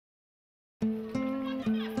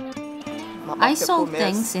I sold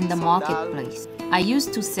things in the marketplace. I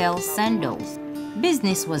used to sell sandals.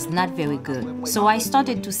 Business was not very good, so I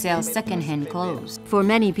started to sell second-hand clothes. For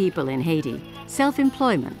many people in Haiti,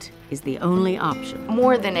 self-employment is the only option.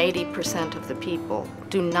 More than 80% of the people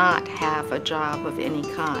do not have a job of any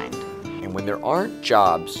kind. And when there aren't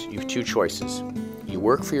jobs, you have two choices. You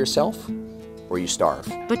work for yourself or you starve.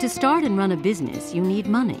 But to start and run a business, you need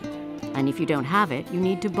money. And if you don't have it, you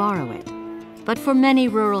need to borrow it. But for many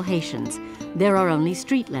rural Haitians, there are only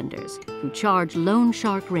street lenders who charge loan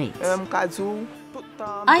shark rates.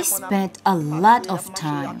 I spent a lot of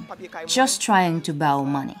time just trying to borrow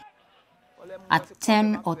money at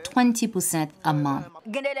 10 or 20% a month.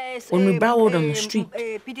 When we borrowed on the street,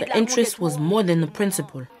 the interest was more than the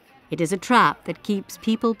principal. It is a trap that keeps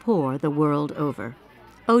people poor the world over.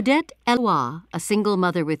 Odette Eloy, a single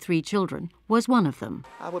mother with 3 children, was one of them.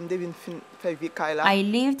 I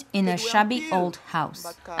lived in a shabby old house.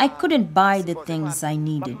 I couldn't buy the things I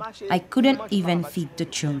needed. I couldn't even feed the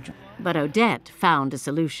children. But Odette found a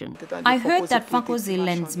solution. I heard that Fonkoze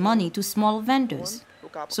lends money to small vendors,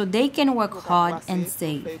 so they can work hard and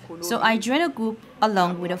save. So I joined a group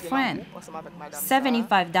along with a friend.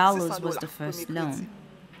 $75 was the first loan.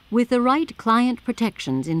 With the right client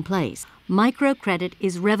protections in place, microcredit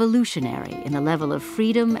is revolutionary in the level of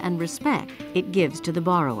freedom and respect it gives to the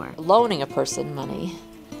borrower. Loaning a person money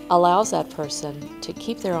allows that person to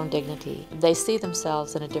keep their own dignity. They see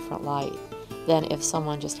themselves in a different light than if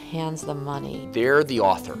someone just hands them money. They're the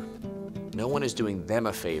author. No one is doing them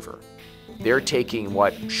a favor. They're taking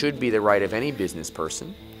what should be the right of any business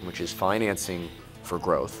person, which is financing for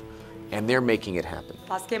growth, and they're making it happen.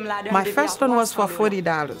 My first loan was for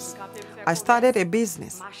 $40. I started a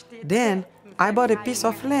business. Then I bought a piece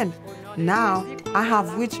of land. Now I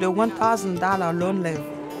have reached the $1,000 loan level.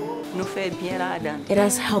 It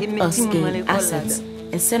has helped us gain assets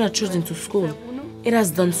and send our children to school. It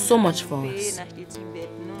has done so much for us.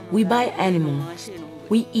 We buy animals,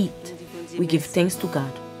 we eat, we give thanks to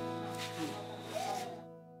God.